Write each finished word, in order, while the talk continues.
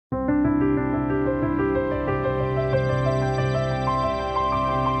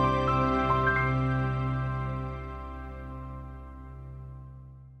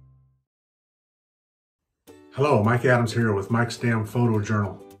Hello, Mike Adams here with Mike's Dam Photo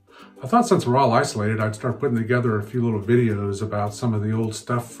Journal. I thought since we're all isolated, I'd start putting together a few little videos about some of the old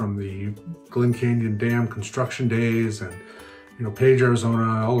stuff from the Glen Canyon Dam construction days and, Page,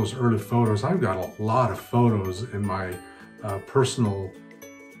 Arizona, all those early photos. I've got a lot of photos in my personal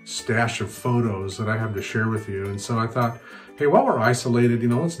stash of photos that I have to share with you. And so I thought, hey, while we're isolated,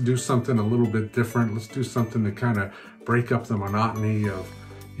 let's do something a little bit different. Let's do something to kind of break up the monotony of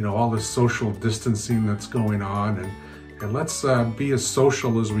all this social distancing that's going on, and let's be as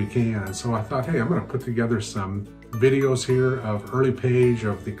social as we can. And so I thought, hey, I'm going to put together some videos here of early Page,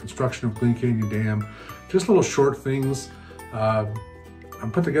 of the construction of Glen Canyon Dam, just little short things. I'll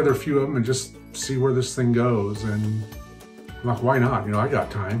put together a few of them and just see where this thing goes. And like, why not? I got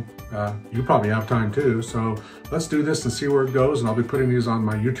time. You probably have time too. So let's do this and see where it goes. And I'll be putting these on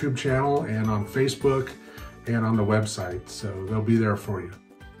my YouTube channel and on Facebook and on the website. So they'll be there for you.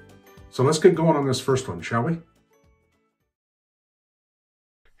 So let's get going on this first one, shall we?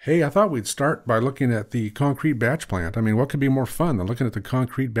 Hey, I thought we'd start by looking at the concrete batch plant. I mean, what could be more fun than looking at the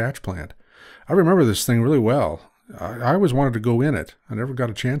concrete batch plant? I remember this thing really well. I always wanted to go in it. I never got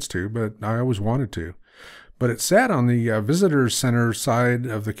a chance to, but I always wanted to. But it sat on the visitor center side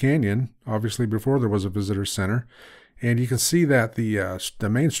of the canyon, obviously before there was a visitor center. And you can see that the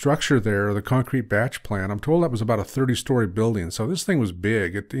main structure there, the concrete batch plant, I'm told that was about a 30-story building. So this thing was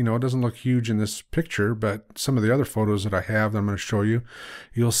big. It doesn't look huge in this picture, but some of the other photos that I have that I'm going to show you,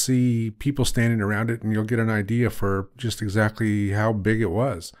 you'll see people standing around it and you'll get an idea for just exactly how big it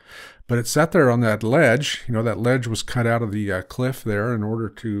was. But it sat there on that ledge. That ledge was cut out of the cliff there in order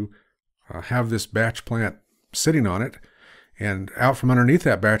to have this batch plant sitting on it. And out from underneath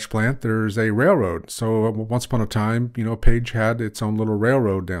that batch plant, there's a railroad. So once upon a time, Page had its own little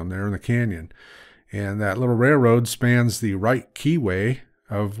railroad down there in the canyon. And that little railroad spans the right keyway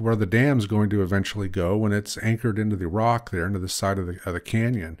of where the dam's going to eventually go when it's anchored into the rock there, into the side of the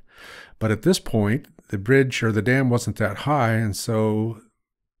canyon. But at this point, the bridge or the dam wasn't that high, and so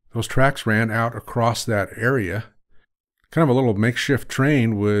those tracks ran out across that area. Kind of a little makeshift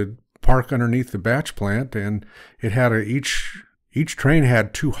train would park underneath the batch plant, and it had each train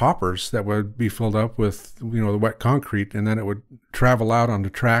had two hoppers that would be filled up with the wet concrete, and then it would travel out onto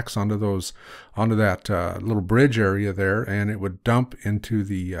tracks onto that little bridge area there, and it would dump into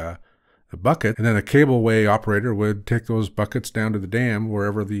the bucket, and then a cableway operator would take those buckets down to the dam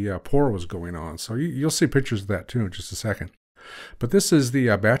wherever the pour was going on. So you'll see pictures of that too in just a second. But this is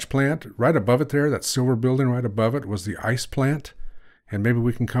the batch plant. Right above it there, that silver building right above it, was the ice plant. And maybe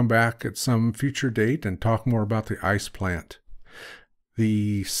we can come back at some future date and talk more about the ice plant.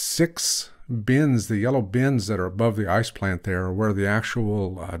 The 6 bins, the yellow bins that are above the ice plant there, are where the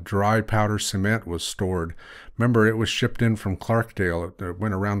actual dry powder cement was stored. Remember, it was shipped in from Clarkdale. It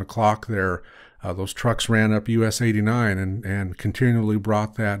went around the clock there. Those trucks ran up US 89 and continually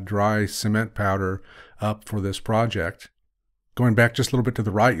brought that dry cement powder up for this project. Going back just a little bit to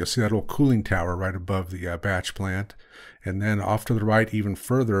the right, you'll see that little cooling tower right above the batch plant. And then off to the right even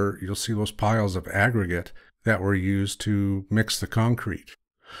further, you'll see those piles of aggregate that were used to mix the concrete.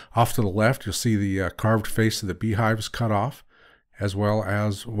 Off to the left, you'll see the carved face of the beehives cut off, as well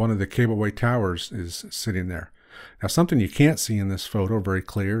as one of the cableway towers is sitting there. Now, something you can't see in this photo very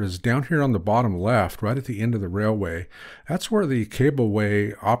clear is down here on the bottom left, right at the end of the railway. That's where the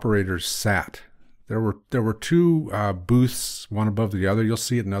cableway operators sat. There were two booths, one above the other. You'll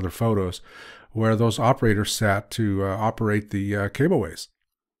see it in other photos, where those operators sat to operate the cableways.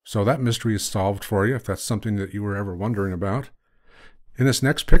 So that mystery is solved for you, if that's something that you were ever wondering about. In this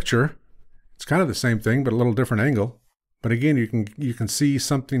next picture, it's kind of the same thing, but a little different angle. But again, you can see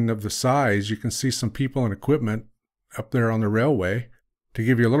something of the size. You can see some people and equipment up there on the railway to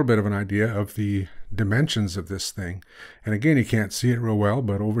give you a little bit of an idea of the dimensions of this thing. And again, you can't see it real well,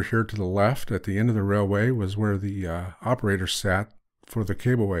 but over here to the left at the end of the railway was where the operators sat for the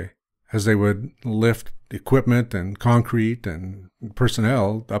cableway, as they would lift equipment and concrete and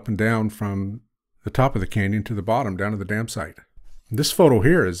personnel up and down from the top of the canyon to the bottom, down to the dam site. This photo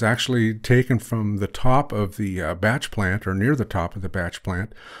here is actually taken from the top of the batch plant, or near the top of the batch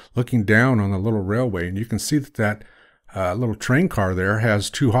plant, looking down on the little railway. And you can see that little train car there has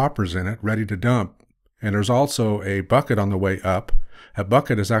 2 hoppers in it, ready to dump. And there's also a bucket on the way up. That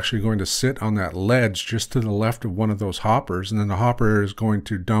bucket is actually going to sit on that ledge just to the left of one of those hoppers, and then the hopper is going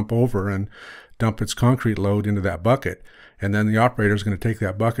to dump over and dump its concrete load into that bucket. And then the operator is going to take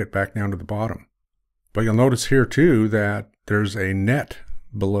that bucket back down to the bottom. But you'll notice here too that there's a net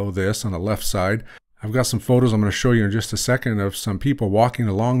below this on the left side. I've got some photos I'm going to show you in just a second of some people walking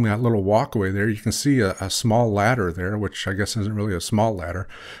along that little walkway there. You can see a small ladder there, which I guess isn't really a small ladder,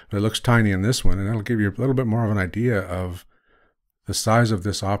 but it looks tiny in this one, and that'll give you a little bit more of an idea of the size of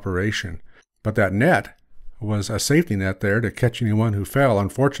this operation. But that net was a safety net there to catch anyone who fell.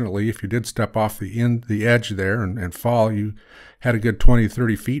 Unfortunately, if you did step off the edge there and fall, you had a good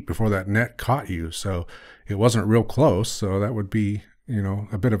 20-30 feet before that net caught you. So it wasn't real close, so that would be, you know,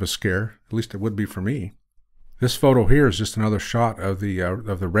 a bit of a scare. At least it would be for me. This photo here is just another shot of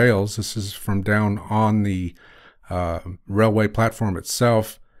the rails. This is from down on the railway platform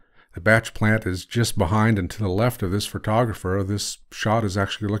itself. The batch plant is just behind and to the left of this photographer. This shot is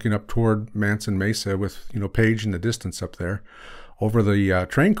actually looking up toward Manson Mesa with, you know, Page in the distance up there, over the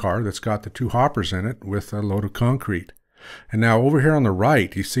train car that's got the two hoppers in it with a load of concrete. And now over here on the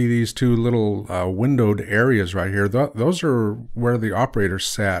right, you see these two little windowed areas right here. Those are where the operators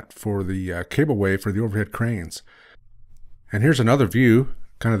sat for the cableway for the overhead cranes. And here's another view,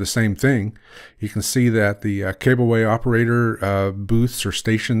 kind of the same thing. You can see that the cableway operator booths or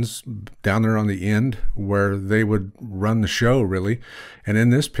stations down there on the end where they would run the show, really. And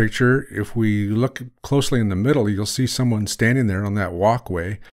in this picture, if we look closely in the middle, you'll see someone standing there on that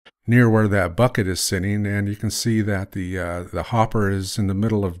walkway near where that bucket is sitting, and you can see that the hopper is in the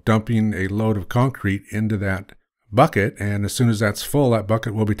middle of dumping a load of concrete into that bucket, and as soon as that's full, that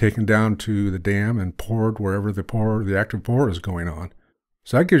bucket will be taken down to the dam and poured wherever the active pour is going on.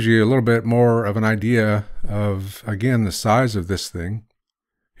 So that gives you a little bit more of an idea of, again, the size of this thing.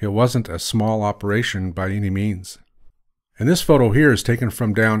 It wasn't a small operation by any means. And this photo here is taken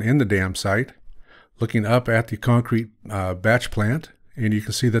from down in the dam site, looking up at the concrete batch plant. And you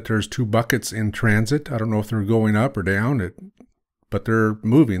can see that there's two buckets in transit. I don't know if they're going up or down, but they're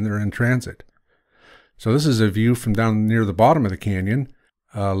moving, they're in transit. So this is a view from down near the bottom of the canyon,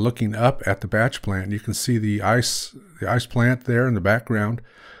 looking up at the batch plant. You can see the ice plant there in the background,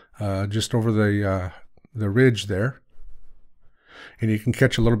 just over the ridge there. And you can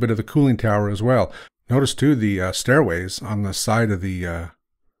catch a little bit of the cooling tower as well. Notice too the stairways on the side of the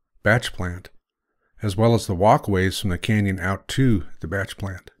batch plant, as well as the walkways from the canyon out to the batch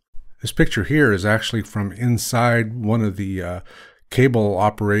plant. This picture here is actually from inside one of the cable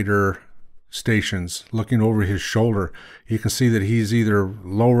operator stations, looking over his shoulder. You can see that he's either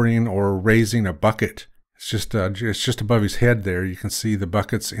lowering or raising a bucket. It's just above his head there. You can see the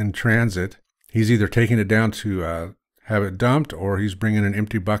buckets in transit. He's either taking it down to have it dumped, or he's bringing an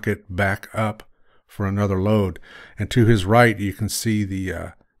empty bucket back up for another load. And to his right, you can see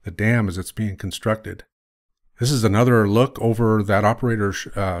the dam as it's being constructed. This is another look over that operator's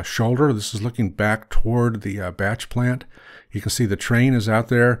shoulder. This is looking back toward the batch plant. You can see the train is out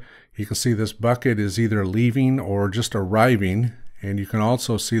there. You can see this bucket is either leaving or just arriving. And you can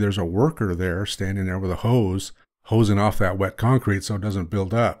also see there's a worker there standing there with a hose, hosing off that wet concrete so it doesn't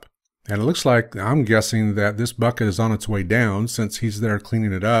build up. And it looks like, I'm guessing that this bucket is on its way down since he's there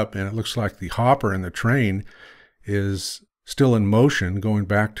cleaning it up. And it looks like the hopper in the train is still in motion, going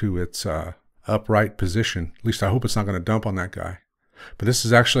back to its upright position. At least I hope it's not going to dump on that guy. But this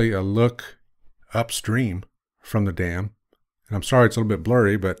is actually a look upstream from the dam. And I'm sorry it's a little bit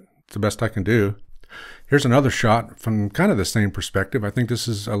blurry, but it's the best I can do. Here's another shot from kind of the same perspective. I think this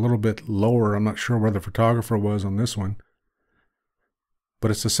is a little bit lower. I'm not sure where the photographer was on this one.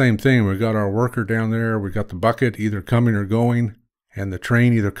 But it's the same thing. We got our worker down there. We got the bucket either coming or going, and the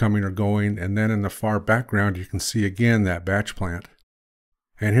train either coming or going. And then in the far background, you can see again that batch plant.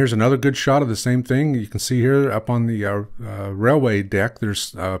 And here's another good shot of the same thing. You can see here up on the railway deck,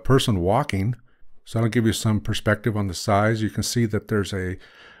 there's a person walking. So that'll give you some perspective on the size. You can see that there's a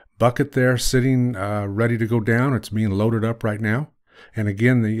bucket there sitting ready to go down. It's being loaded up right now. And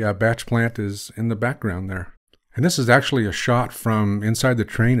again, the batch plant is in the background there. And this is actually a shot from inside the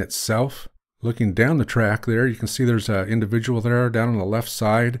train itself. Looking down the track there, you can see there's an individual there down on the left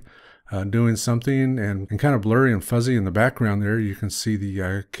side doing something, and kind of blurry and fuzzy in the background there, you can see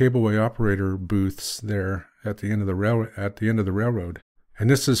the cableway operator booths there at the end of the railroad. And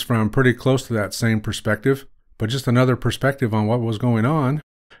this is from pretty close to that same perspective, but just another perspective on what was going on.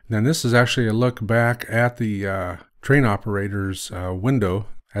 And then this is actually a look back at the train operator's window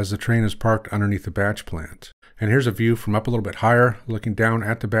as the train is parked underneath the batch plant. And here's a view from up a little bit higher, looking down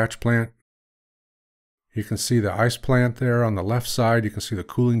at the batch plant. You can see the ice plant there on the left side. You can see the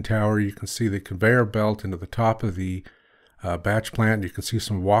cooling tower. You can see the conveyor belt into the top of the batch plant. You can see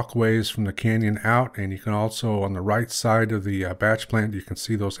some walkways from the canyon out, and you can also, on the right side of the batch plant, you can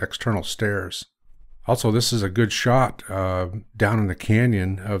see those external stairs. Also, this is a good shot down in the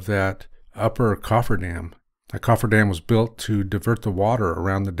canyon of that upper cofferdam. That cofferdam was built to divert the water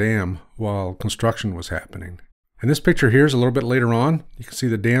around the dam while construction was happening. And this picture here is a little bit later on. You can see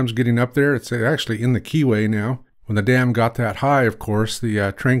the dam's getting up there. It's actually in the keyway now. When the dam got that high, of course,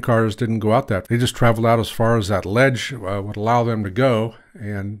 the train cars didn't go out that. They just traveled out as far as that ledge would allow them to go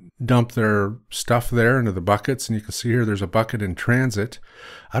and dump their stuff there into the buckets. And you can see here there's a bucket in transit.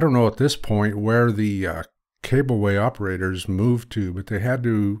 I don't know at this point where the cableway operators moved to, but they had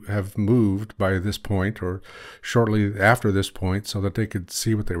to have moved by this point or shortly after this point so that they could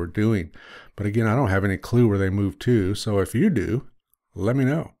see what they were doing. But again, I don't have any clue where they moved to. So if you do, let me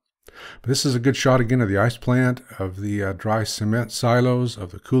know. But this is a good shot again of the ice plant, of the dry cement silos,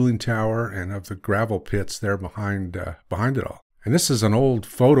 of the cooling tower, and of the gravel pits there behind it all. And this is an old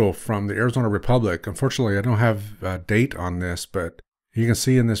photo from the Arizona Republic. Unfortunately, I don't have a date on this, but you can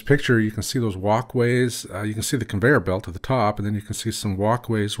see in this picture, you can see those walkways. You can see the conveyor belt at the top, and then you can see some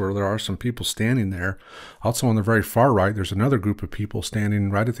walkways where there are some people standing there. Also on the very far right, there's another group of people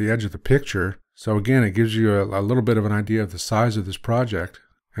standing right at the edge of the picture. So again, it gives you a little bit of an idea of the size of this project.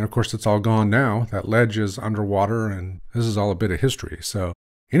 And of course, it's all gone now. That ledge is underwater, and this is all a bit of history. So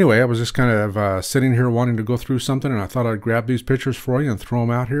anyway, I was just kind of sitting here wanting to go through something, and I thought I'd grab these pictures for you and throw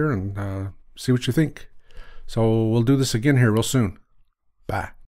them out here and see what you think. So we'll do this again here real soon. Bye.